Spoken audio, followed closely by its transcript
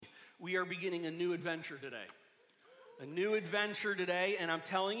we are beginning a new adventure today. A new adventure today, and I'm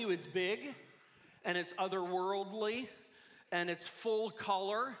telling you, it's big, and it's otherworldly, and it's full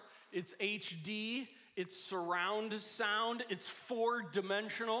color, it's HD, it's surround sound, it's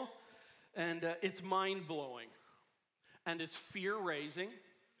 4-dimensional, and it's mind-blowing. And it's fear-raising,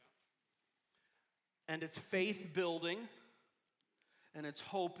 and it's faith-building, and it's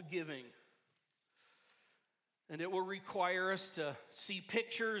hope-giving. And it will require us to see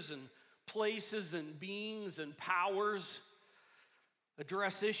pictures and places and beings and powers,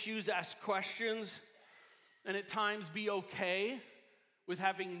 address issues, ask questions, and at times be okay with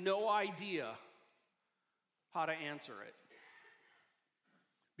having no idea how to answer it.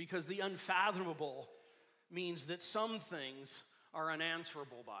 Because the unfathomable means that some things are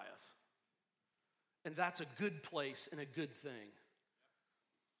unanswerable by us. And that's a good place and a good thing.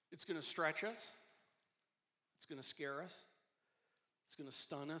 It's going to stretch us. It's going to scare us. It's going to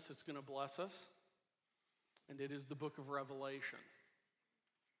stun us. It's going to bless us. And it is the book of Revelation.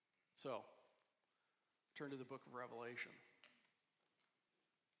 So, turn to the book of Revelation.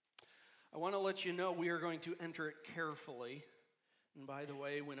 I want to let you know we are going to enter it carefully. And by the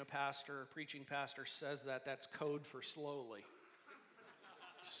way, when a preaching pastor says that, that's code for slowly.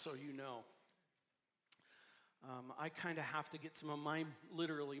 So you know. I kind of have to get some of my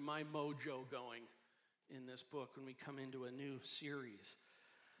mojo going in this book when we come into a new series.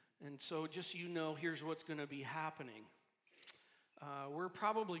 And so just so you know, here's what's going to be happening. We're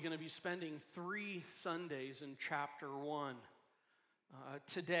probably going to be spending 3 Sundays in chapter 1.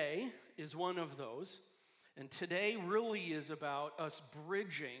 Today is one of those. And today really is about us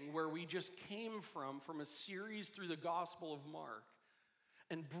bridging where we just came from a series through the Gospel of Mark,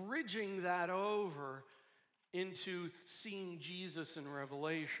 and bridging that over into seeing Jesus in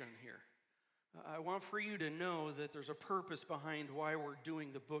Revelation here. I want for you to know that there's a purpose behind why we're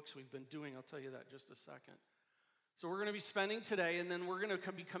doing the books we've been doing. I'll tell you that in just a second. So we're going to be spending today, and then we're going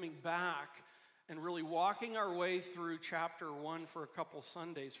to be coming back and really walking our way through chapter 1 for a couple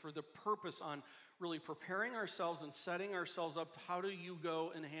Sundays for the purpose on really preparing ourselves and setting ourselves up to how do you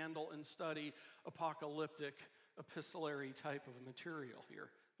go and handle and study apocalyptic, epistolary type of material here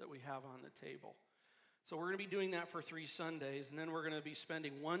that we have on the table. So we're going to be doing that for 3 Sundays, and then we're going to be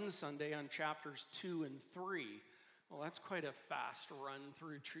spending 1 Sunday on chapters 2 and 3. Well, that's quite a fast run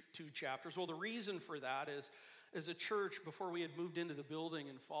through 2 chapters. Well, the reason for that is, as a church, before we had moved into the building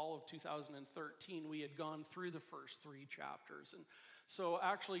in fall of 2013, we had gone through the first 3 chapters. And so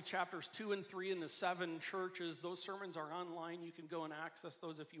actually chapters 2 and 3 in the 7 churches, those sermons are online. You can go and access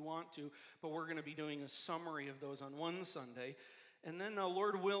those if you want to, but we're going to be doing a summary of those on 1 Sunday. And then,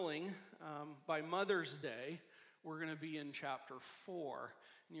 Lord willing, by Mother's Day, we're going to be in chapter 4.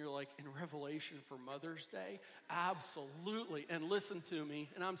 And you're like, in Revelation for Mother's Day? Absolutely. And listen to me,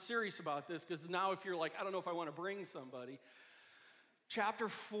 and I'm serious about this, because now if you're like, I don't know if I want to bring somebody, chapter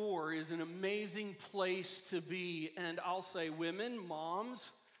 4 is an amazing place to be. And I'll say, women,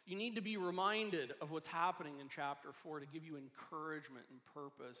 moms, you need to be reminded of what's happening in chapter 4 to give you encouragement and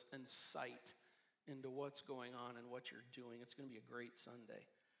purpose and sight into what's going on and what you're doing. It's going to be a great Sunday.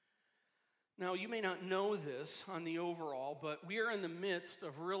 Now, you may not know this on the overall, but we are in the midst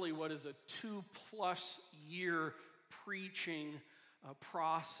of really what is a 2+ year preaching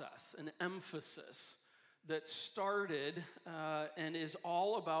process, an emphasis that started and is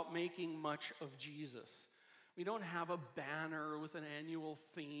all about making much of Jesus. We don't have a banner with an annual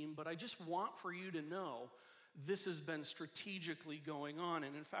theme, but I just want for you to know this has been strategically going on.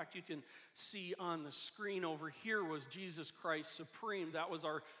 And in fact, you can see on the screen over here was Jesus Christ Supreme. That was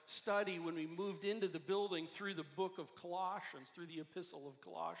our study when we moved into the building through the book of Colossians, through the epistle of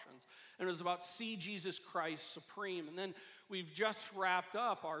Colossians. And it was about see Jesus Christ Supreme. And then we've just wrapped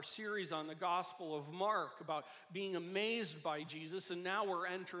up our series on the Gospel of Mark about being amazed by Jesus. And now we're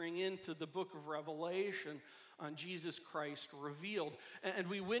entering into the book of Revelation on Jesus Christ revealed. And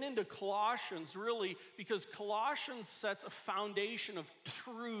we went into Colossians really because Colossians sets a foundation of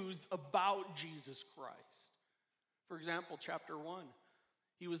truths about Jesus Christ. For example, chapter 1,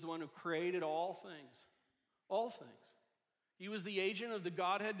 he was the one who created all things. All things. He was the agent of the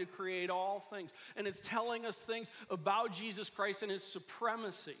Godhead to create all things. And it's telling us things about Jesus Christ and his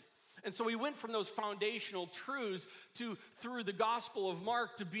supremacy. And so we went from those foundational truths to, through the Gospel of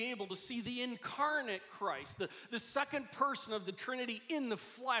Mark, to be able to see the incarnate Christ, the second person of the Trinity in the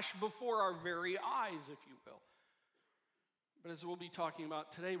flesh before our very eyes, if you will. But as we'll be talking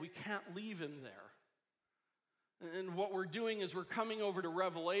about today, we can't leave him there. And what we're doing is we're coming over to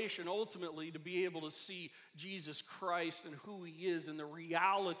Revelation ultimately to be able to see Jesus Christ and who he is and the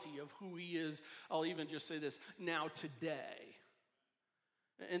reality of who he is. I'll even just say this, now today.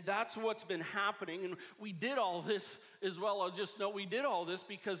 And that's what's been happening. And we did all this as well. I'll just note we did all this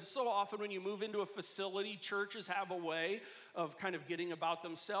because so often when you move into a facility, churches have a way of kind of getting about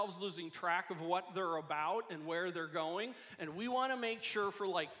themselves, losing track of what they're about and where they're going. And we want to make sure for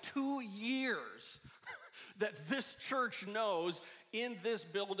like 2 years that this church knows in this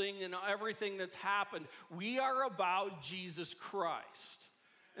building and everything that's happened, we are about Jesus Christ.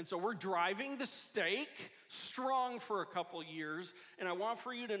 And so we're driving the stake strong for a couple years. And I want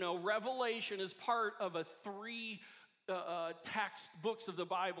for you to know Revelation is part of a 3 text books of the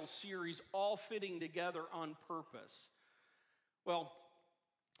Bible series, all fitting together on purpose. Well,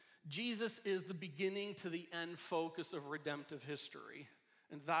 Jesus is the beginning to the end focus of redemptive history.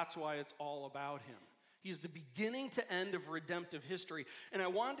 And that's why it's all about him. He is the beginning to end of redemptive history. And I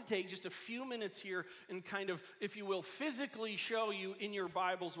wanted to take just a few minutes here and kind of, if you will, physically show you in your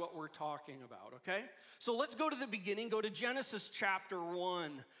Bibles what we're talking about, okay? So let's go to the beginning. Go to Genesis chapter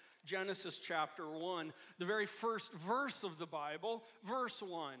 1. Genesis chapter 1, the very first verse of the Bible, verse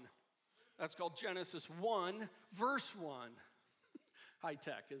 1. That's called Genesis 1, verse 1. High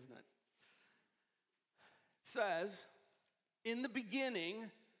tech, isn't it? It says, in the beginning,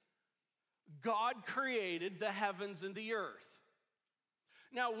 God created the heavens and the earth.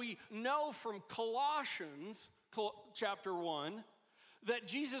 Now we know from Colossians chapter 1 that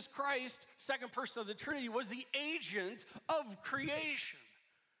Jesus Christ, second person of the Trinity, was the agent of creation.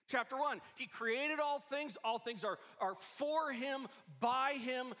 Chapter 1, he created all things are for him, by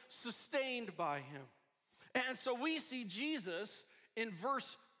him, sustained by him. And so we see Jesus in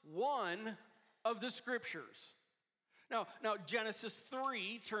verse 1 of the scriptures. Now, Genesis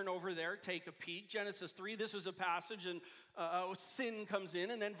 3, turn over there, take a peek. Genesis 3, this is a passage, and sin comes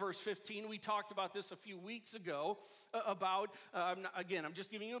in. And then verse 15, we talked about this a few weeks ago, about, again, I'm just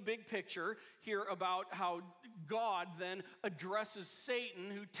giving you a big picture here about how God then addresses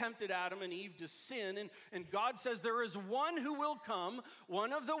Satan, who tempted Adam and Eve to sin. And God says, there is one who will come,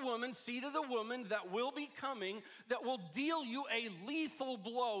 one of the woman, seed of the woman, that will be coming, that will deal you a lethal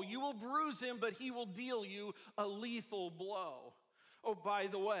blow. You will bruise him, but he will deal you a lethal blow. Oh, by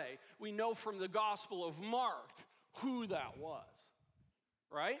the way, we know from the Gospel of Mark who that was,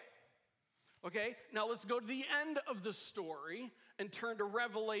 right? Okay, now let's go to the end of the story and turn to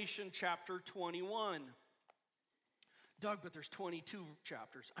Revelation chapter 21. Doug, but there's 22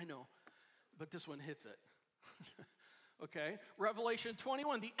 chapters. I know, but this one hits it. Okay, Revelation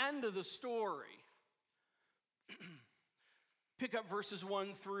 21, the end of the story. Pick up verses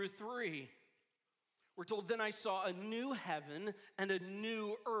 1 through 3. We're told, then I saw a new heaven and a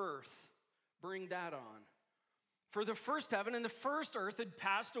new earth. Bring that on. For the first heaven and the first earth had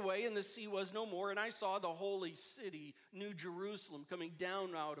passed away, and the sea was no more. And I saw the holy city, New Jerusalem, coming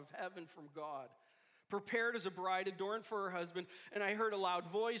down out of heaven from God, prepared as a bride adorned for her husband. And I heard a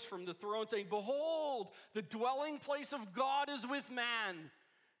loud voice from the throne saying, behold, the dwelling place of God is with man.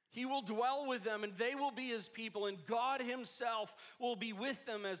 He will dwell with them, and they will be his people, and God himself will be with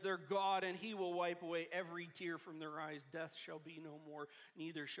them as their God, and he will wipe away every tear from their eyes. Death shall be no more,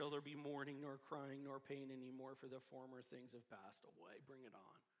 neither shall there be mourning, nor crying, nor pain anymore, for the former things have passed away. Bring it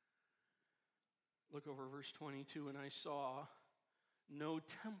on. Look over verse 22, and I saw no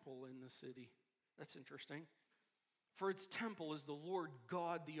temple in the city. That's interesting. For its temple is the Lord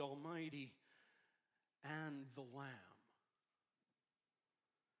God the Almighty and the Lamb.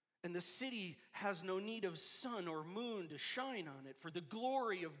 And the city has no need of sun or moon to shine on it, for the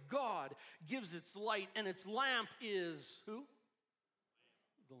glory of God gives its light, and its lamp is who?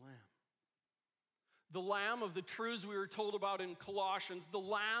 The Lamb. The Lamb of the truths we were told about in Colossians, the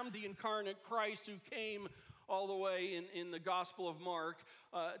Lamb, the incarnate Christ who came all the way in the Gospel of Mark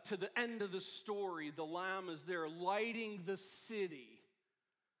to the end of the story. The Lamb is there lighting the city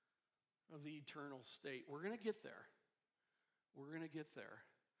of the eternal state. We're going to get there. We're going to get there.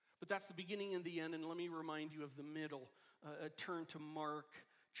 But that's the beginning and the end, and let me remind you of the middle. Turn to Mark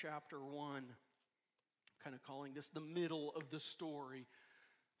chapter 1. I'm kind of calling this the middle of the story.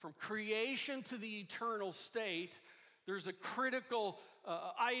 From creation to the eternal state, there's a critical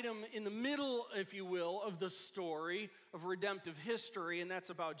item in the middle, if you will, of the story of redemptive history, and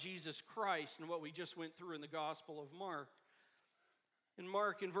that's about Jesus Christ and what we just went through in the Gospel of Mark. In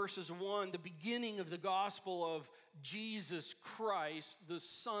Mark, in verses 1, the beginning of the gospel of Jesus Christ, the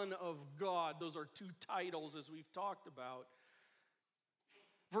Son of God. Those are two titles, as we've talked about.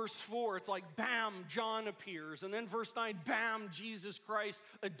 Verse 4, it's like, bam, John appears. And then verse 9, bam, Jesus Christ,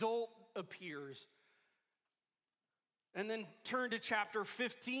 adult, appears. And then turn to chapter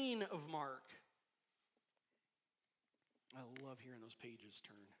 15 of Mark. I love hearing those pages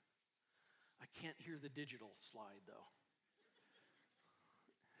turn. I can't hear the digital slide, though.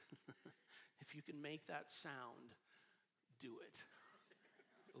 If you can make that sound, do it.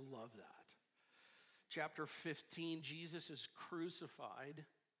 Love that. Chapter 15, Jesus is crucified,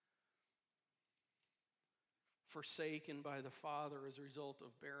 forsaken by the Father as a result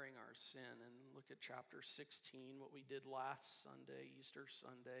of bearing our sin. And look at chapter 16, what we did last Sunday, Easter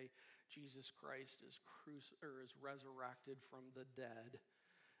Sunday. Jesus Christ is resurrected from the dead,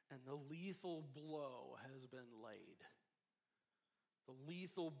 and the lethal blow has been laid. The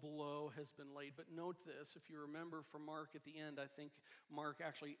lethal blow has been laid. But note this, if you remember from Mark at the end, I think Mark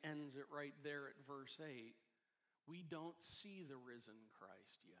actually ends it right there at verse 8. We don't see the risen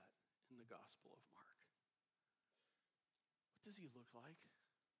Christ yet in the Gospel of Mark. What does he look like?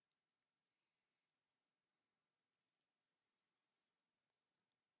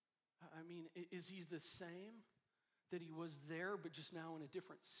 I mean, is he the same that he was there, but just now in a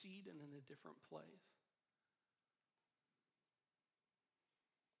different seat and in a different place?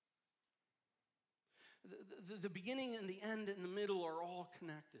 The beginning and the end and the middle are all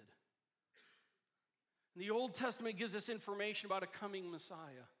connected. The Old Testament gives us information about a coming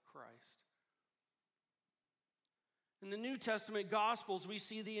Messiah, Christ. In the New Testament Gospels, we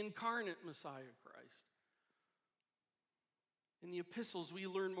see the incarnate Messiah, Christ. In the epistles, we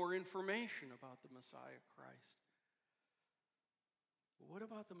learn more information about the Messiah, Christ. But what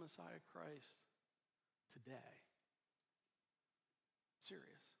about the Messiah, Christ, today? Serious.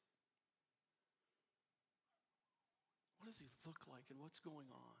 What does he look like and what's going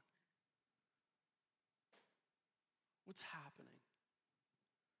on? What's happening?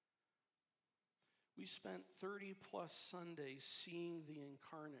 We spent 30 plus Sundays seeing the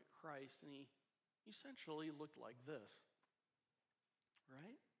incarnate Christ, and he essentially looked like this,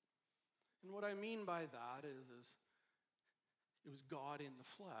 right? And what I mean by that is it was God in the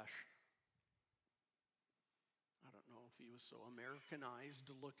flesh. I don't know if he was so Americanized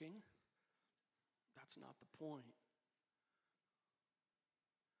looking. That's not the point.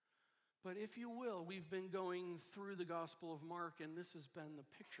 But if you will, we've been going through the Gospel of Mark, and this has been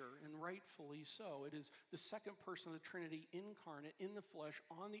the picture, and rightfully so. It is the second person of the Trinity incarnate in the flesh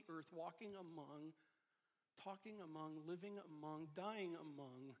on the earth, walking among, talking among, living among, dying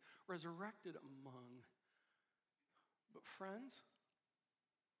among, resurrected among. But friends,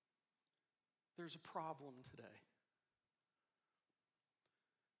 there's a problem today.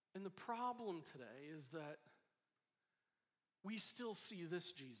 And the problem today is that we still see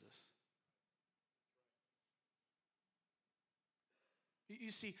this Jesus.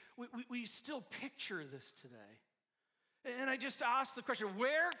 You see, we still picture this today. And I just ask the question,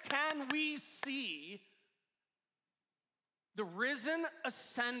 where can we see the risen,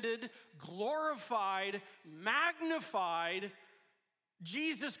 ascended, glorified, magnified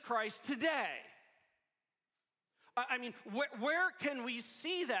Jesus Christ today? I mean, where can we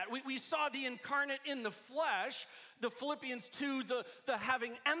see that? We saw the incarnate in the flesh, the Philippians 2, the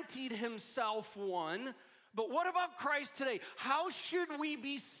having emptied himself one. But what about Christ today? How should we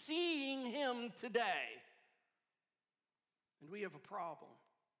be seeing him today? And we have a problem.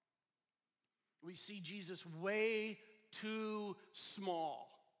 We see Jesus way too small.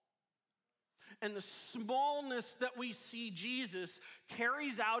 And the smallness that we see Jesus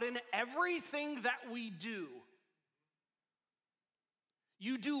carries out in everything that we do.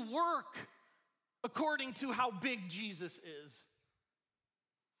 You do work according to how big Jesus is.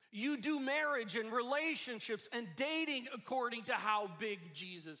 You do marriage and relationships and dating according to how big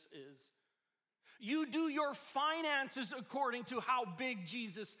Jesus is. You do your finances according to how big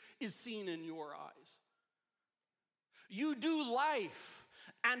Jesus is seen in your eyes. You do life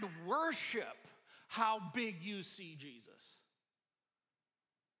and worship how big you see Jesus.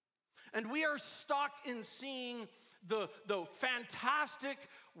 And we are stuck in seeing the fantastic,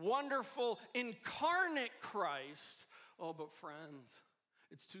 wonderful, incarnate Christ. Oh, but friends,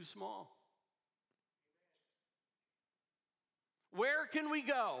 it's too small. Where can we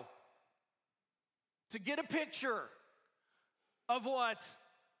go to get a picture of what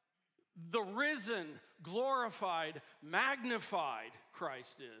the risen, glorified, magnified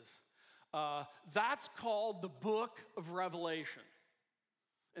Christ is? That's called the book of Revelation.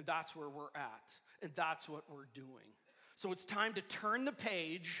 And that's where we're at. And that's what we're doing. So it's time to turn the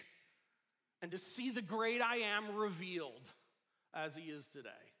page and to see the great I am revealed as he is today.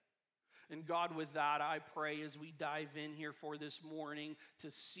 And God, with that, I pray as we dive in here for this morning to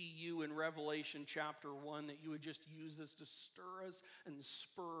see you in Revelation chapter 1, that you would just use this to stir us and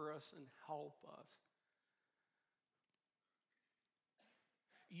spur us and help us.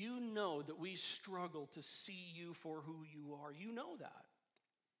 You know that we struggle to see you for who you are. You know that.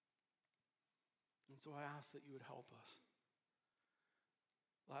 And so I ask that you would help us.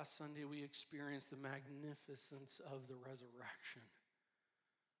 Last Sunday, we experienced the magnificence of the resurrection.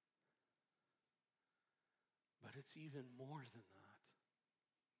 But it's even more than that.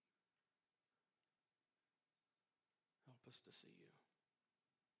 Help us to see you.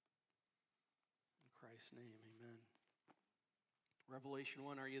 In Christ's name, amen. Revelation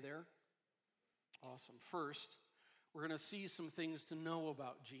 1, are you there? Awesome. First, we're going to see some things to know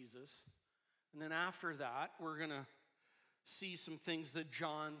about Jesus. And then after that, we're going to see some things that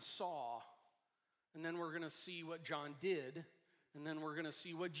John saw. And then we're going to see what John did. And then we're going to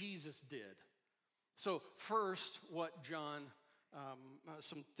see what Jesus did. So first,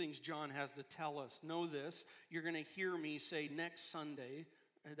 some things John has to tell us. Know this, you're going to hear me say next Sunday,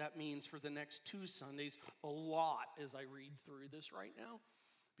 that means for the next 2 Sundays, a lot as I read through this right now,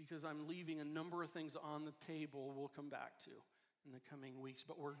 because I'm leaving a number of things on the table we'll come back to in the coming weeks.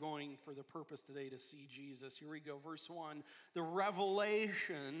 But we're going for the purpose today to see Jesus. Here we go, verse 1, the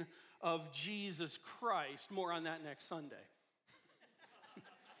revelation of Jesus Christ. More on that next Sunday.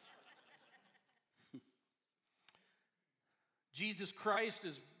 Jesus Christ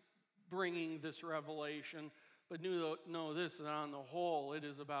is bringing this revelation, but know this, that on the whole, it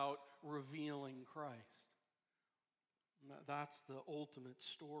is about revealing Christ. That's the ultimate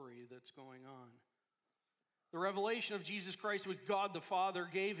story that's going on. The revelation of Jesus Christ, which God the Father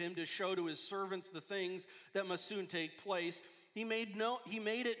gave him to show to his servants the things that must soon take place. He made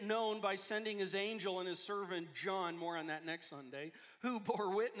it known by sending his angel and his servant John, more on that next Sunday, who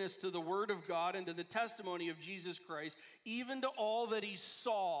bore witness to the word of God and to the testimony of Jesus Christ, even to all that he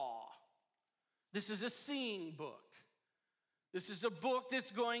saw. This is a seeing book. This is a book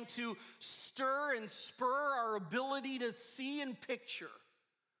that's going to stir and spur our ability to see and picture.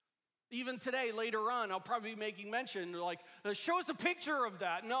 Even today, later on, I'll probably be making mention, like, show us a picture of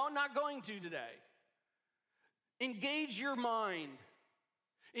that. No, I'm not going to today. Engage your mind.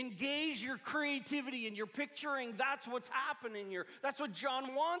 Engage your creativity and your picturing. That's what's happening here. That's what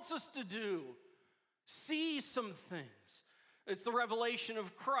John wants us to do. See some things. It's the revelation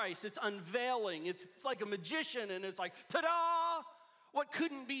of Christ. It's unveiling. It's like a magician, and it's like, ta-da! What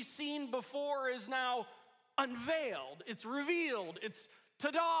couldn't be seen before is now unveiled. It's revealed. It's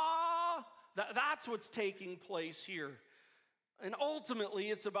ta-da! That's what's taking place here. And ultimately,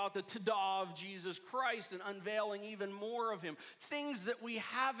 it's about the ta-da of Jesus Christ and unveiling even more of him. Things that we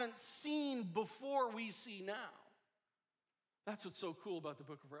haven't seen before we see now. That's what's so cool about the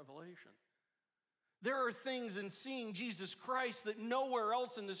book of Revelation. There are things in seeing Jesus Christ that nowhere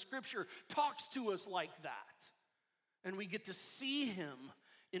else in the Scripture talks to us like that. And we get to see him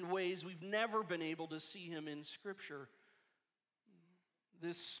in ways we've never been able to see him in Scripture.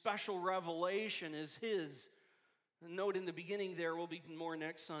 This special revelation is his. Note in the beginning there, will be more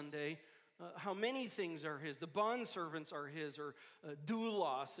next Sunday, how many things are his. The bondservants are his, or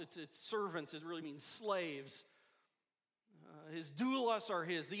doulos, it's servants, it really means slaves. His doulos are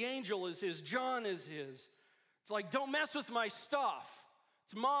his, the angel is his, John is his. It's like, don't mess with my stuff,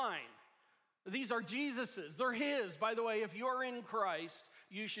 it's mine. These are Jesus's, they're his. By the way, if you're in Christ,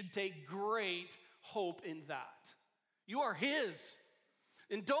 you should take great hope in that. You are his,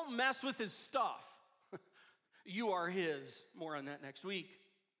 and don't mess with his stuff. You are his. More on that next week.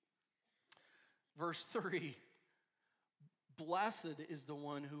 Verse 3. Blessed is the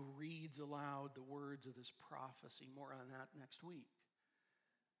one who reads aloud the words of this prophecy. More on that next week.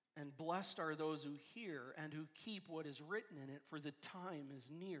 And blessed are those who hear and who keep what is written in it, for the time is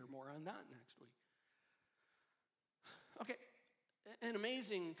near. More on that next week. Okay, an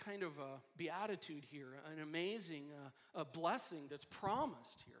amazing kind of beatitude here, an amazing blessing that's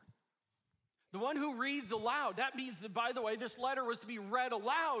promised here. The one who reads aloud, that means that, by the way, this letter was to be read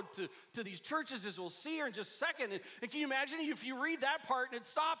aloud to these churches, as we'll see here in just a second. And can you imagine if you read that part and it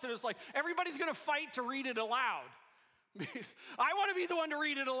stopped and it's like, everybody's going to fight to read it aloud. I want to be the one to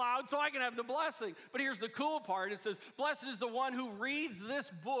read it aloud so I can have the blessing. But here's the cool part. It says, blessed is the one who reads this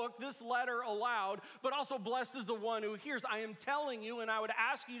book, this letter aloud, but also blessed is the one who hears. I am telling you, and I would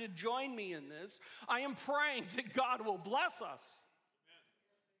ask you to join me in this, I am praying that God will bless us.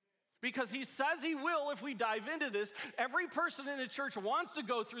 Because he says he will if we dive into this. Every person in the church wants to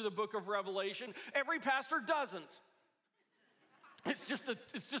go through the book of Revelation. Every pastor doesn't. It's just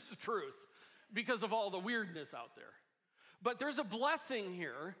the truth because of all the weirdness out there. But there's a blessing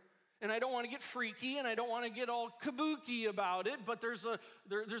here, and I don't want to get freaky and I don't want to get all kabuki about it, but there's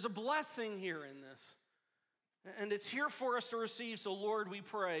a blessing here in this. And it's here for us to receive. So Lord, we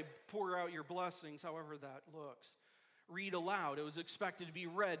pray, pour out your blessings, however that looks. Read aloud. It was expected to be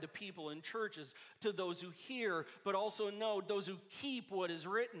read to people in churches, to those who hear, but also note those who keep what is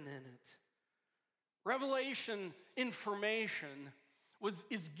written in it. Revelation information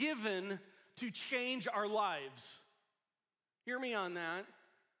is given to change our lives. Hear me on that.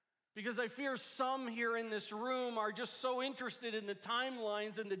 Because I fear some here in this room are just so interested in the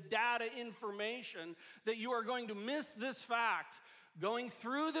timelines and the data information that you are going to miss this fact. Going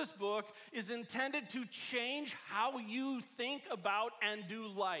through this book is intended to change how you think about and do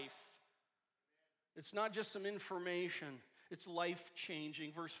life. It's not just some information. It's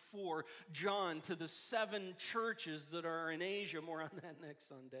life-changing. Verse 4, John, to the 7 churches that are in Asia. More on that next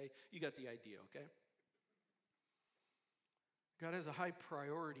Sunday. You got the idea, okay? God has a high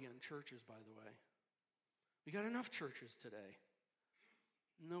priority on churches, by the way. We got enough churches today.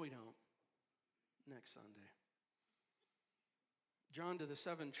 No, we don't. Next Sunday. John, to the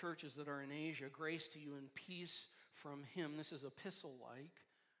 7 churches that are in Asia, grace to you and peace from him. This is epistle-like.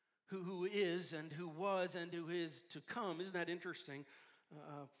 Who is and who was and who is to come. Isn't that interesting?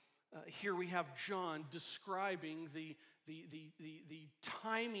 Here we have John describing the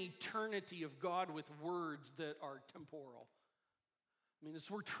time eternity of God with words that are temporal. I mean,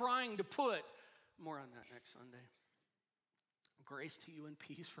 as we're trying to put, more on that next Sunday. Grace to you and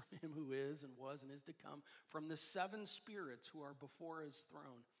peace from him who is and was and is to come, from the 7 spirits who are before his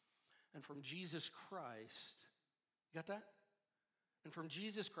throne, and from Jesus Christ. You got that? And from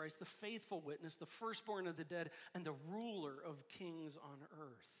Jesus Christ, the faithful witness, the firstborn of the dead, and the ruler of kings on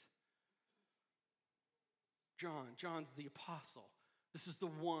earth. John's the apostle. This is the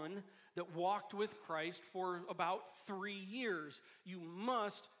one that walked with Christ for about 3 years. You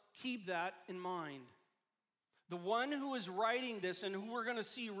must keep that in mind. The one who is writing this and who we're going to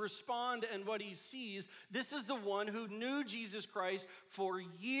see respond and what he sees, this is the one who knew Jesus Christ for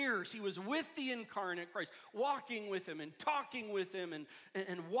years. He was with the incarnate Christ, walking with him and talking with him and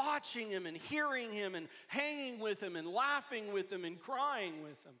watching him and hearing him and hanging with him and laughing with him and crying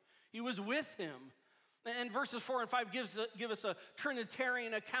with him. He was with him. And verses 4 and 5 give us a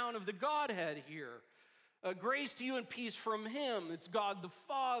Trinitarian account of the Godhead here. Grace to you and peace from him. It's God the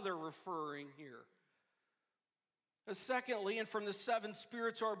Father referring here. Secondly, and from the 7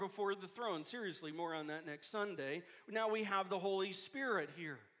 spirits who are before the throne. Seriously, more on that next Sunday. Now we have the Holy Spirit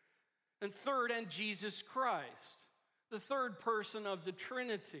here. And third, and Jesus Christ, the third person of the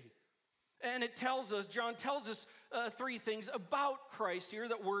Trinity. And it tells us, John tells us 3 things about Christ here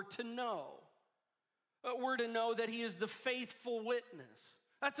that we're to know. We're to know that he is the faithful witness.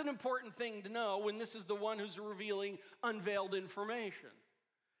 That's an important thing to know when this is the one who's revealing unveiled information.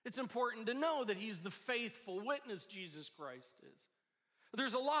 It's important to know that he's the faithful witness, Jesus Christ is.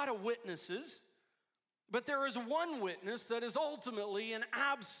 There's a lot of witnesses, but there is one witness that is ultimately and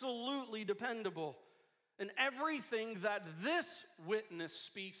absolutely dependable. And everything that this witness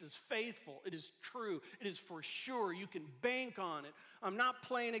speaks is faithful. It is true. It is for sure. You can bank on it. I'm not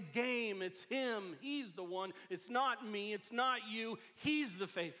playing a game. It's him. He's the one. It's not me. It's not you. He's the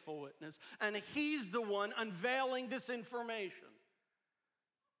faithful witness. And he's the one unveiling this information.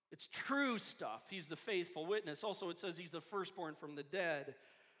 It's true stuff. He's the faithful witness. Also, it says he's the firstborn from the dead.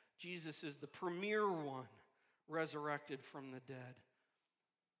 Jesus is the premier one resurrected from the dead.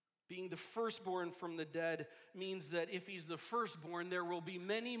 Being the firstborn from the dead means that if he's the firstborn, there will be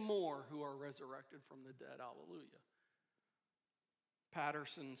many more who are resurrected from the dead. Hallelujah.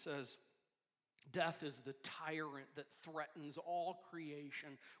 Patterson says, death is the tyrant that threatens all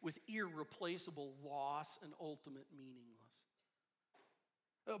creation with irreplaceable loss and ultimate meaningless.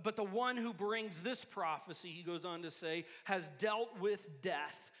 But the one who brings this prophecy, he goes on to say, has dealt with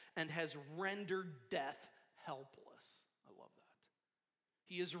death and has rendered death helpless. I love that.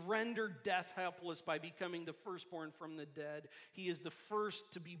 He has rendered death helpless by becoming the firstborn from the dead. He is the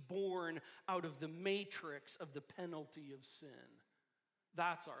first to be born out of the matrix of the penalty of sin.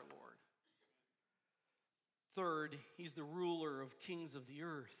 That's our Lord. Third, he's the ruler of kings of the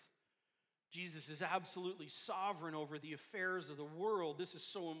earth. Jesus is absolutely sovereign over the affairs of the world. This is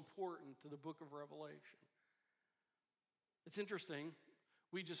so important to the book of Revelation. It's interesting.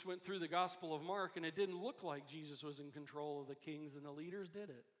 We just went through the Gospel of Mark, and it didn't look like Jesus was in control of the kings and the leaders, did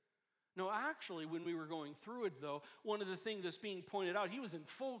it? No, actually, when we were going through it, though, one of the things that's being pointed out, he was in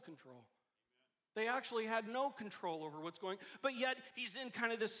full control. They actually had no control over what's going on, but yet he's in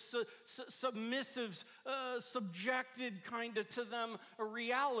kind of this submissive, subjected kind of to them a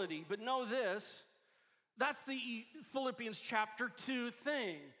reality. But know this, that's the Philippians chapter 2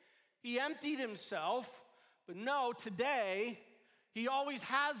 thing. He emptied himself, but no, today, he always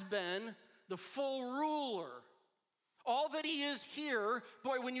has been the full ruler. All that he is here,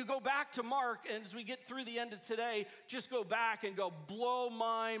 boy, when you go back to Mark, and as we get through the end of today, just go back and go, blow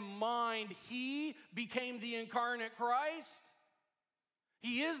my mind. He became the incarnate Christ.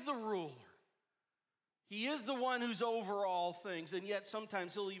 He is the ruler. He is the one who's over all things, and yet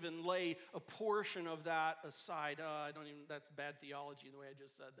sometimes he'll even lay a portion of that aside. That's bad theology the way I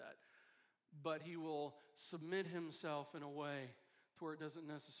just said that. But he will submit himself in a way to where it doesn't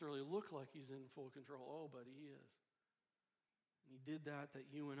necessarily look like he's in full control. Oh, but he is. And he did that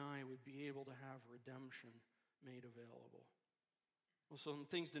you and I would be able to have redemption made available. Well, some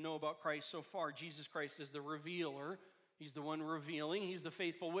things to know about Christ so far. Jesus Christ is the revealer. He's the one revealing. He's the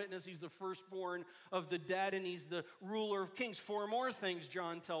faithful witness. He's the firstborn of the dead, and he's the ruler of kings. 4 more things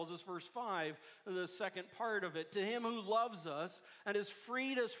John tells us. Verse 5, the second part of it. To him who loves us and has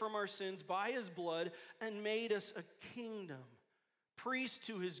freed us from our sins by his blood and made us a kingdom, priest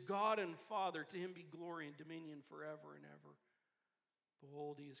to his God and Father. To him be glory and dominion forever and ever.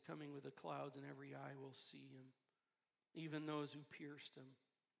 Behold, he is coming with the clouds, and every eye will see him, even those who pierced him.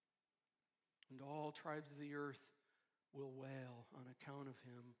 And all tribes of the earth will wail on account of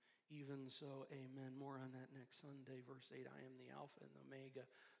him. Even so, amen. More on that next Sunday. Verse 8, I am the Alpha and the Omega,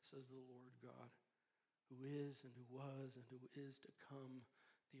 says the Lord God, who is and who was and who is to come,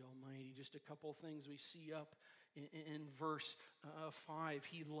 the Almighty. Just a couple things we see up in verse 5.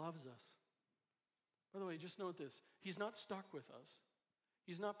 He loves us. By the way, just note this. He's not stuck with us.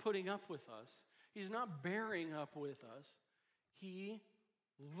 He's not putting up with us. He's not bearing up with us. He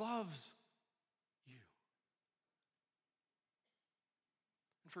loves you.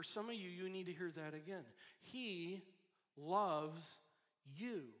 And for some of you, you need to hear that again. He loves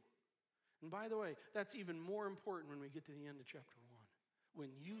you. And by the way, that's even more important when we get to the end of chapter 1. When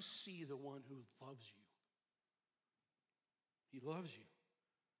you see the one who loves you. He loves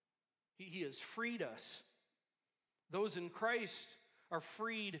you. He has freed us. Those in Christ are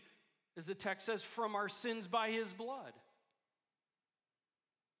freed, as the text says, from our sins by his blood.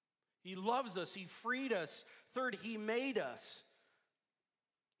 He loves us. He freed us. Third, he made us.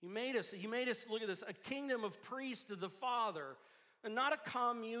 He made us, look at this, a kingdom of priests to the Father. And not a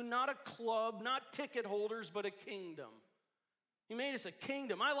commune, not a club, not ticket holders, but a kingdom. He made us a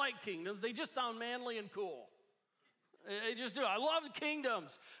kingdom. I like kingdoms. They just sound manly and cool. They just do. I love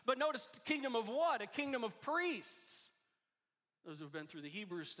kingdoms. But notice, kingdom of what? A kingdom of priests. Those who've been through the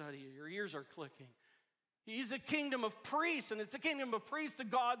Hebrew study, your ears are clicking. He's a kingdom of priests, and it's a kingdom of priests to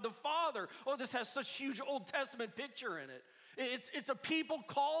God the Father. Oh, this has such huge Old Testament picture in it. It's a people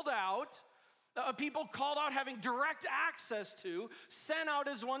called out, having direct access to, sent out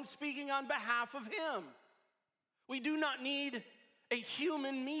as one speaking on behalf of him. We do not need a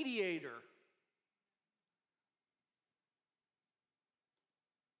human mediator.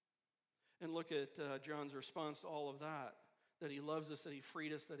 And look at John's response to all of that. That he loves us, that he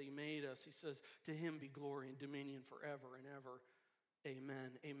freed us, that he made us. He says, to him be glory and dominion forever and ever. Amen.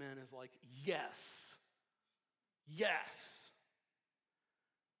 Amen is like, yes. Yes.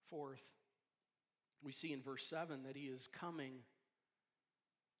 Fourth, we see in verse 7 that he is coming.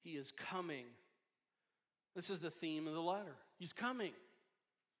 He is coming. This is the theme of the letter. He's coming.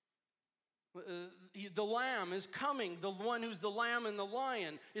 The Lamb is coming. The one who's the Lamb and the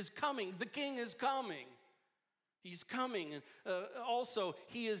Lion is coming. The King is coming. He's coming. Also,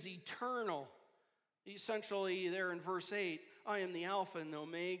 he is eternal. Essentially, there in verse 8, I am the Alpha and the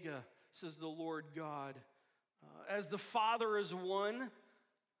Omega, says the Lord God. As the Father is one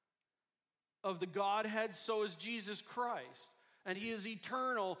of the Godhead, so is Jesus Christ. And he is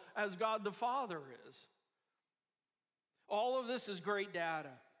eternal as God the Father is. All of this is great data.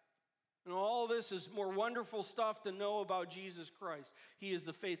 And all this is more wonderful stuff to know about Jesus Christ. He is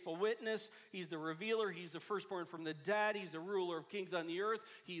the faithful witness. He's the revealer. He's the firstborn from the dead. He's the ruler of kings on the earth.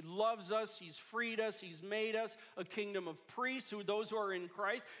 He loves us. He's freed us. He's made us a kingdom of priests, those who are in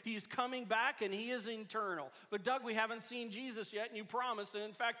Christ. He's coming back, and he is eternal. But Doug, we haven't seen Jesus yet, and you promised. And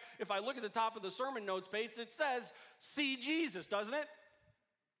in fact, if I look at the top of the sermon notes page, it says, see Jesus, doesn't it?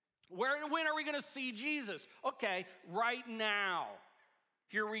 When are we going to see Jesus? Okay, right now.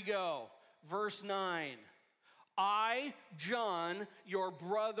 Here we go. Verse 9. I, John, your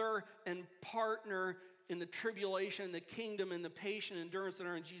brother and partner in the tribulation, the kingdom, and the patient endurance that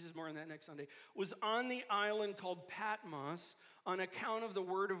are in Jesus, more on that next Sunday, was on the island called Patmos on account of the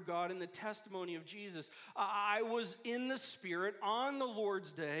word of God and the testimony of Jesus. I was in the Spirit on the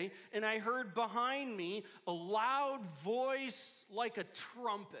Lord's day, and I heard behind me a loud voice like a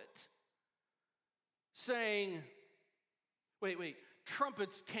trumpet saying, wait,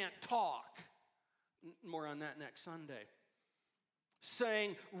 trumpets can't talk. More on that next Sunday.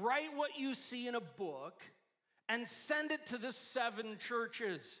 Saying, write what you see in a book and send it to the 7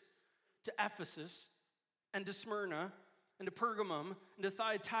 churches, to Ephesus and to Smyrna and to Pergamum and to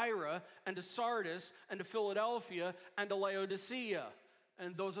Thyatira and to Sardis and to Philadelphia and to Laodicea.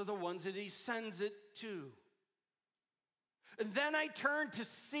 And those are the ones that he sends it to. And then I turned to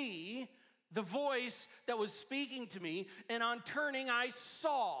see the voice that was speaking to me, and on turning, I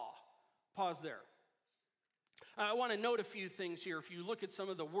saw. Pause there. I want to note a few things here. If you look at some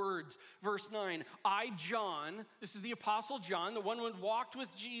of the words, verse 9, I, John, this is the Apostle John, the one who walked with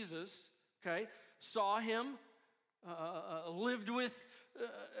Jesus, okay, saw him, lived with,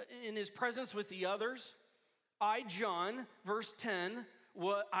 in his presence with the others. I, John, verse 10,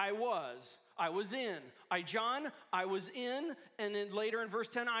 what I was in. I, John, I was in, and then later in verse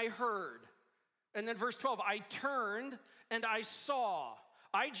 10, I heard. And then verse 12, I turned and I saw.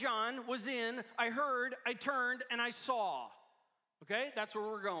 I, John, was in, I heard, I turned, and I saw. Okay, that's where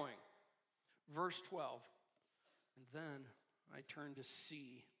we're going. Verse 12, and then I turned to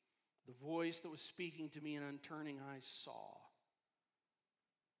see the voice that was speaking to me, and on turning, I saw.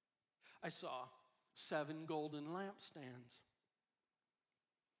 I saw 7 golden lampstands.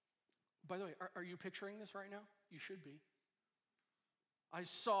 By the way, are you picturing this right now? You should be. I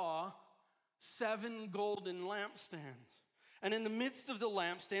saw 7 golden lampstands. And in the midst of the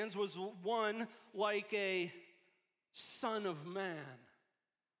lampstands was one like a son of man.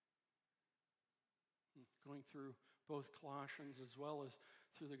 Going through both Colossians as well as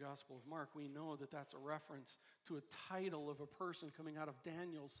through the Gospel of Mark, we know that that's a reference to a title of a person coming out of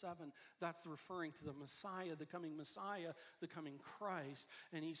Daniel 7. That's referring to the Messiah, the coming Christ.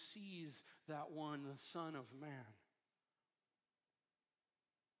 And he sees that one, the Son of Man.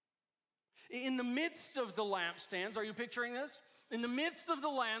 In the midst of the lampstands, are you picturing this? In the midst of the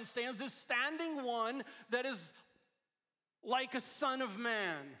lampstands is standing one that is like a son of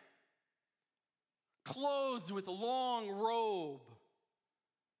man, clothed with a long robe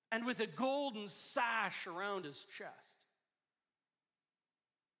and with a golden sash around his chest.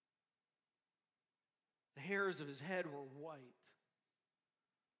 The hairs of his head were white,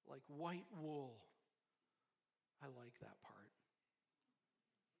 like white wool. I like that part.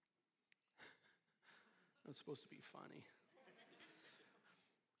 That's supposed to be funny.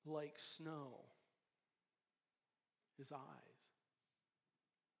 Like snow. His eyes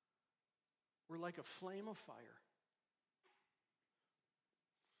were like a flame of fire.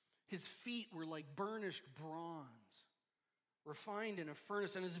 His feet were like burnished bronze, refined in a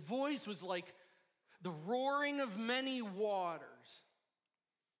furnace, and his voice was like the roaring of many waters.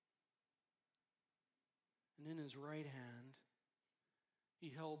 And in his right hand,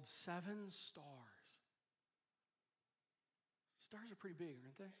 he held 7 stars. Stars are pretty big,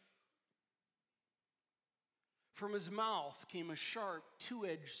 aren't they? From his mouth came a sharp,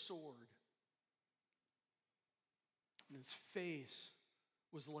 2-edged sword. And his face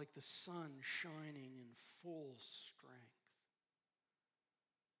was like the sun shining in full strength.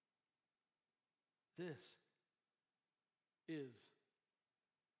 This is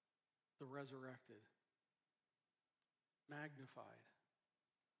the resurrected, magnified,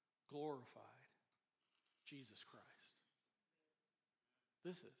 glorified Jesus Christ.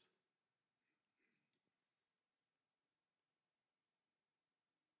 This is.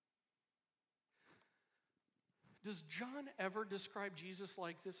 Does John ever describe Jesus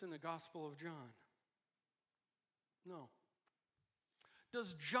like this in the Gospel of John? No.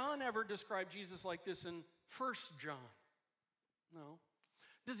 Does John ever describe Jesus like this in 1 John? No.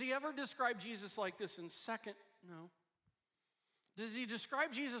 Does he ever describe Jesus like this in 2nd? No. Does he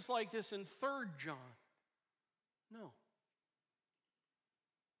describe Jesus like this in 3 John? No.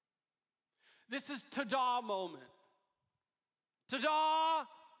 This is ta-da moment. Ta-da!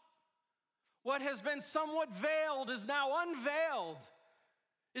 What has been somewhat veiled is now unveiled,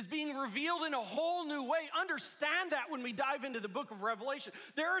 is being revealed in a whole new way. Understand that when we dive into the book of Revelation.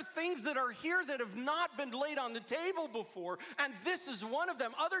 There are things that are here that have not been laid on the table before, and this is one of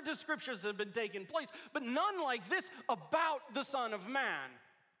them. Other descriptions have been taking place, but none like this about the Son of Man.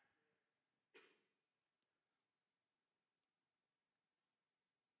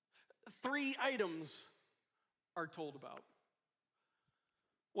 Three items are told about.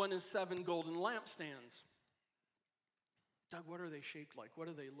 One is 7 golden lampstands. Doug, what are they shaped like? What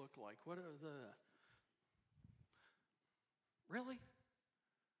do they look like? What are the... Really?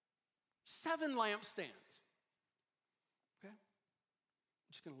 7 lampstands. Okay?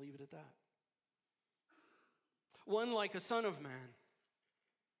 I'm just going to leave it at that. One like a son of man.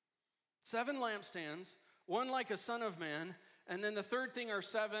 7 lampstands. One like a son of man. And then the third thing are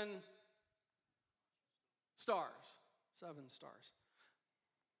 7 stars. 7 stars.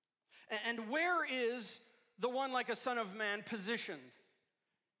 And where is the one like a son of man positioned?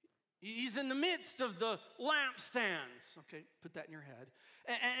 He's in the midst of the lampstands. Okay, put that in your head.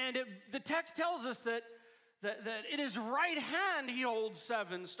 And the text tells us that That in his right hand he holds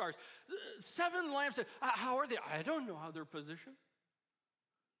 7 stars. 7 lampstands. How are they? I don't know how they're positioned.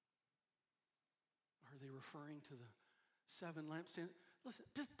 Are they referring to the 7 lampstands? Listen,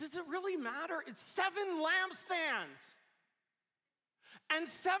 does it really matter? It's 7 lampstands and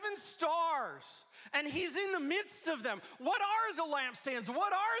 7 stars, and he's in the midst of them. What are the lampstands?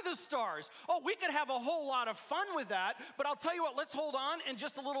 What are the stars? Oh, we could have a whole lot of fun with that, but I'll tell you what, let's hold on in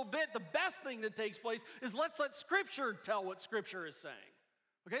just a little bit. The best thing that takes place is let's let Scripture tell what Scripture is saying.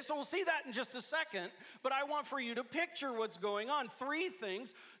 Okay, so we'll see that in just a second, but I want for you to picture what's going on. 3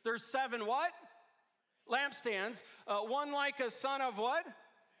 things. There's 7 what? Lampstands. 1 like a son of what?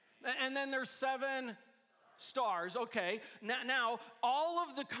 And then there's 7 stars. Okay, now all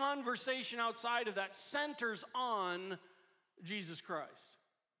of the conversation outside of that centers on Jesus Christ.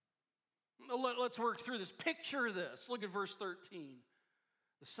 Let's work through this. Picture this. Look at verse 13.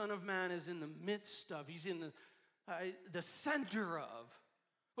 The Son of Man is in the midst of, he's in the center of.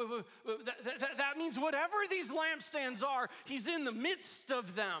 That means whatever these lampstands are, he's in the midst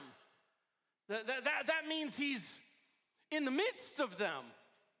of them. That means he's in the midst of them.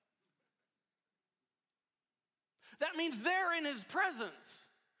 That means they're in his presence,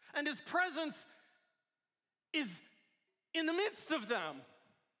 and his presence is in the midst of them.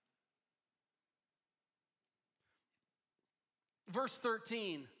 Verse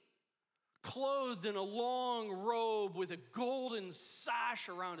 13, clothed in a long robe with a golden sash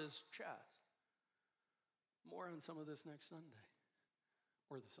around his chest. More on some of this next Sunday,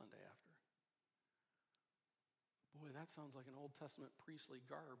 or the Sunday after. Boy, that sounds like an Old Testament priestly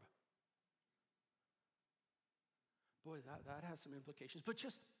garb. Boy, that has some implications, but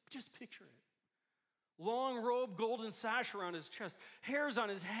just picture it. Long robe, golden sash around his chest, hairs on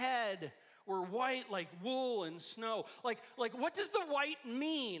his head were white like wool and snow. Like what does the white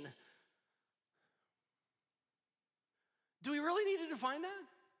mean? Do we really need to define that?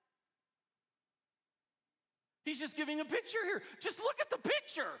 He's just giving a picture here. Just look at the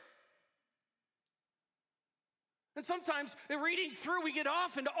picture. And sometimes in reading through, we get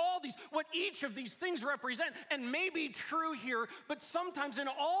off into all these, what each of these things represent, and may be true here, but sometimes in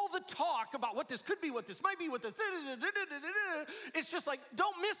all the talk about what this could be, what this might be, what this, it's just like,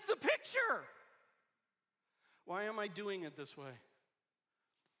 don't miss the picture. Why am I doing it this way?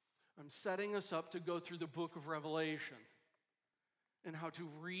 I'm setting us up to go through the book of Revelation and how to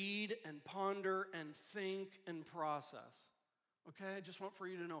read and ponder and think and process. Okay, I just want for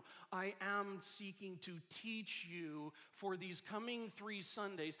you to know, I am seeking to teach you for these coming 3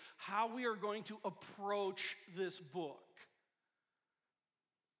 Sundays how we are going to approach this book.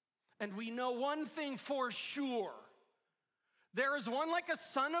 And we know one thing for sure. There is one like a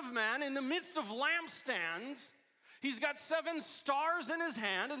son of man in the midst of lampstands. He's got 7 stars in his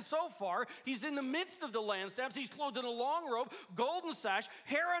hand, and so far, he's in the midst of the lampstands. He's clothed in a long robe, golden sash,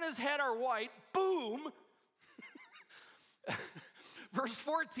 hair on his head are white. Boom! Verse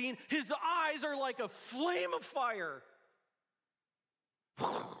 14, his eyes are like a flame of fire.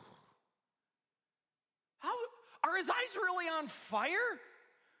 How are his eyes really on fire?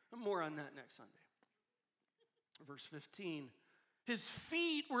 More on that next Sunday. Verse 15, his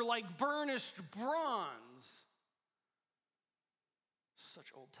feet were like burnished bronze.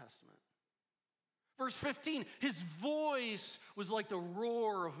 Such Old Testament. Verse 15, his voice was like the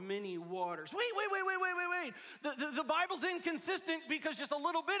roar of many waters. Wait. The Bible's inconsistent because just a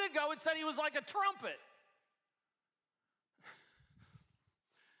little bit ago it said he was like a trumpet.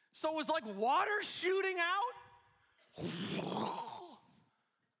 So it was like water shooting out?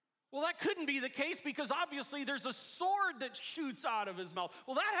 Well, that couldn't be the case because obviously there's a sword that shoots out of his mouth.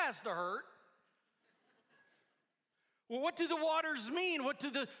 Well, that has to hurt. Well, what do the waters mean?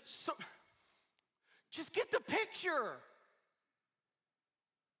 Just get the picture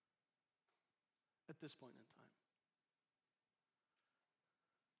at this point in time.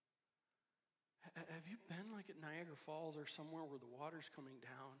 Have you been like at Niagara Falls or somewhere where the water's coming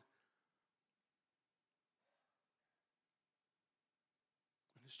down?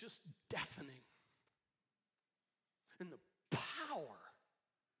 And it's just deafening. And the power.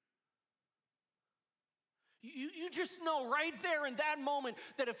 You just know right there in that moment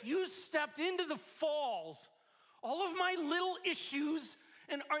that if you stepped into the falls, all of my little issues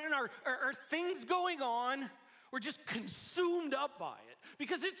and our things going on were just consumed up by it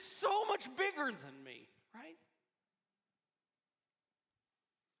because it's so much bigger than me, right?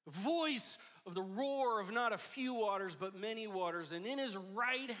 The voice of the roar of not a few waters but many waters, and in his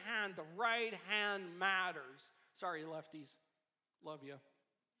right hand, the right hand matters. Sorry, lefties, love you.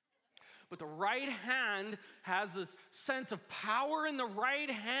 But the right hand has this sense of power in the right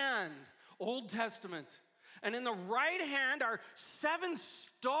hand, Old Testament. And in the right hand are 7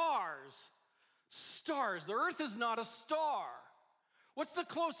 stars. Stars. The earth is not a star. What's the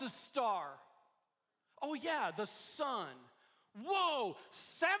closest star? Oh, yeah, the sun. Whoa,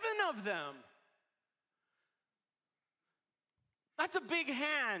 7 of them. That's a big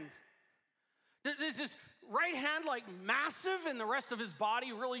hand. Is his right hand like massive and the rest of his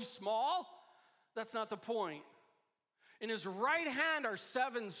body really small? That's not the point. In his right hand are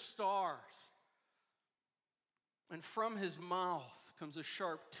 7 stars. And from his mouth comes a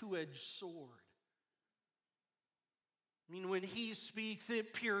sharp 2-edged sword. I mean, when he speaks,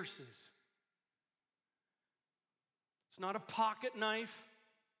 it pierces. It's not a pocket knife.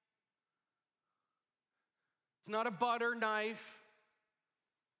 It's not a butter knife.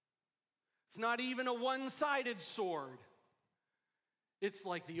 It's not even a one-sided sword. It's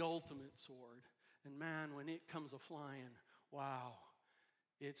like the ultimate sword. And man, when it comes a-flying, wow,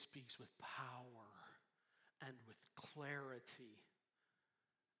 it speaks with power and with clarity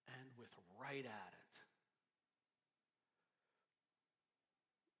and with right at it.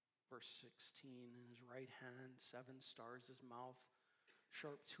 Verse 16, in his right hand, 7 stars, his mouth,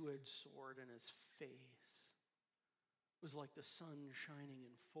 sharp 2-edged sword in his face. It was like the sun shining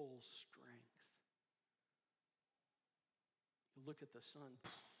in full strength. You look at the sun,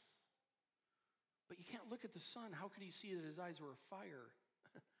 but you can't look at the sun. How could he see that his eyes were afire?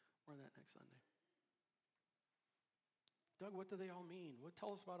 More on that next Sunday. Doug, what do they all mean?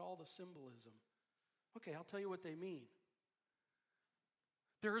 Tell us about all the symbolism. Okay, I'll tell you what they mean.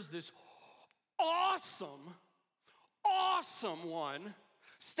 There is this awesome one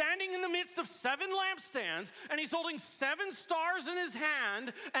standing in the midst of 7 lampstands, and he's holding 7 stars in his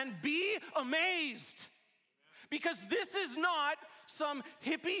hand, and be amazed. Because this is not some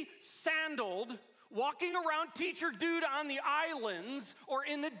hippie sandaled walking around teacher dude on the islands or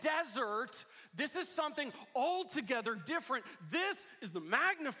in the desert. This is something altogether different. This is the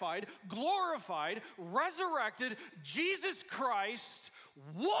magnified, glorified, resurrected Jesus Christ.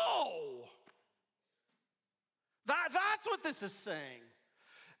 Whoa! That's what this is saying.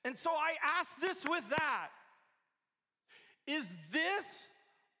 And so I ask this with that. Is this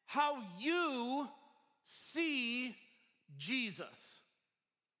how you see Jesus?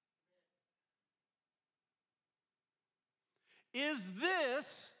 Is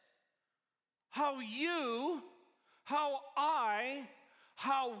this how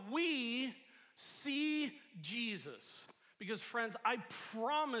we see Jesus? Because friends, I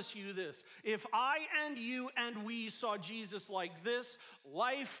promise you this, if I and you and we saw Jesus like this,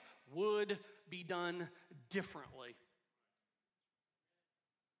 life would be done differently.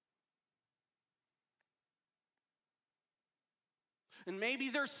 And maybe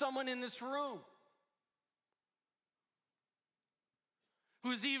there's someone in this room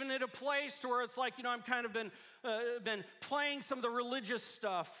who's even at a place to where it's like, I'm kind of been playing some of the religious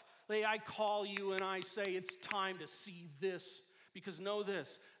stuff. I call you and I say, it's time to see this. Because know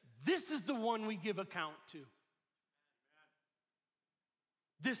this is the one we give account to.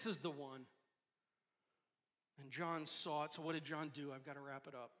 This is the one. And John saw it. So what did John do? I've got to wrap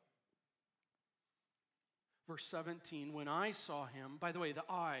it up. Verse 17, when I saw him, by the way, the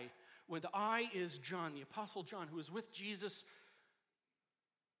I is John, the Apostle John, who was with Jesus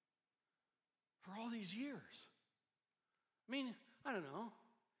for all these years. I mean, I don't know.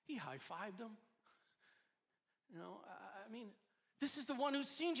 He high-fived him. This is the one who's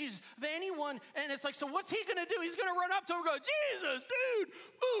seen Jesus. Of anyone, and it's like, so what's he going to do? He's going to run up to him and go, Jesus, dude,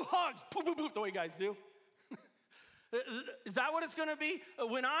 ooh, hugs, boop, boop, boop, the way guys do. Is that what it's going to be?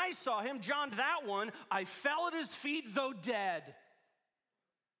 When I saw him, John, that one, I fell at his feet, though dead.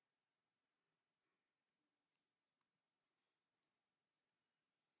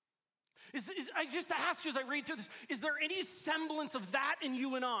 I just ask you as I read through this, is there any semblance of that in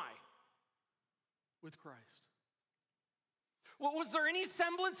you and I with Christ? Well, was there any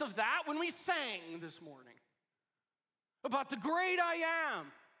semblance of that when we sang this morning about the great I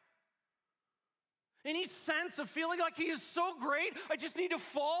am? Any sense of feeling like he is so great, I just need to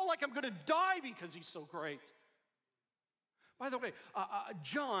fall like I'm going to die because he's so great? By the way,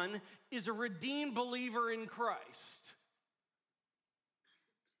 John is a redeemed believer in Christ.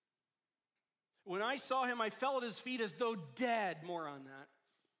 When I saw him, I fell at his feet as though dead. More on that.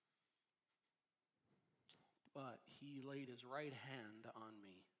 But he laid his right hand on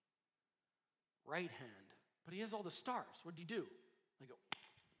me. Right hand. But he has all the stars. What did he do? I go,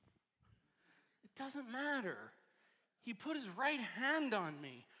 it doesn't matter. He put his right hand on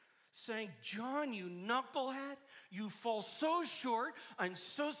me, saying, John, you knucklehead, you fall so short. I'm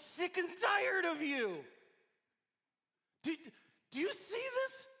so sick and tired of you. Do you see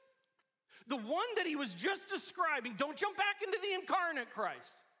this? The one that he was just describing, don't jump back into the incarnate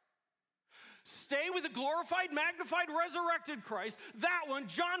Christ. Stay with the glorified, magnified, resurrected Christ. That one,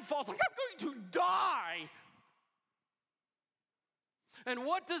 John falls like, I'm going to die. And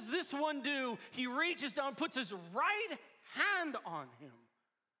what does this one do? He reaches down, puts his right hand on him.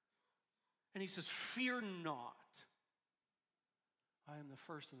 And he says, fear not. I am the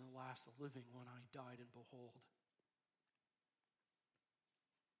first and the last, the living one. I died, and behold.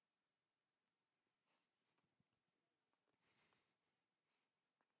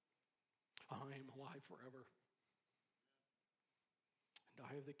 I am alive forever. And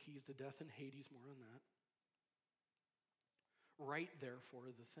I have the keys to death and Hades, more on that. Write,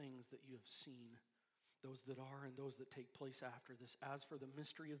 therefore, the things that you have seen, those that are and those that take place after this. As for the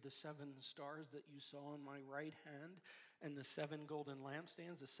mystery of the 7 stars that you saw in my right hand and the 7 golden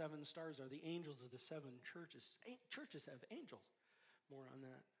lampstands, the 7 stars are the angels of the 7 churches. Churches have angels. More on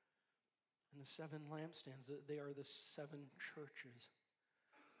that. And the 7 lampstands, they are the 7 churches.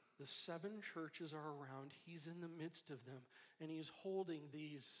 The 7 churches are around. He's in the midst of them. And he's holding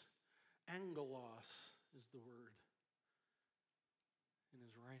these, angelos is the word, in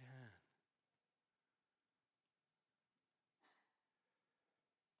his right hand.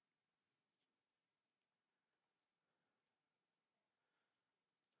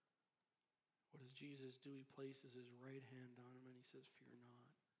 What does Jesus do? He places his right hand on him and he says, fear not.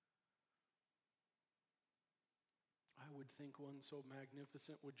 I would think one so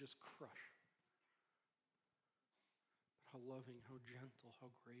magnificent would just crush. But how loving, how gentle,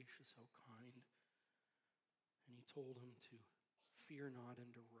 how gracious, how kind. And he told him to fear not and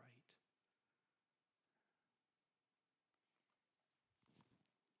to write.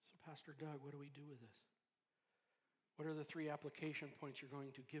 So, Pastor Doug, what do we do with this? What are the 3 application points you're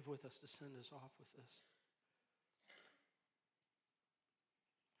going to give with us to send us off with this?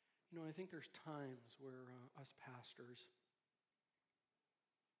 You know, I think there's times where us pastors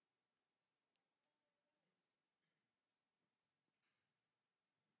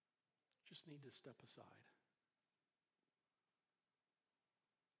just need to step aside.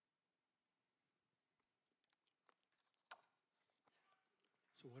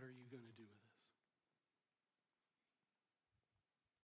 So what are you going to do with it?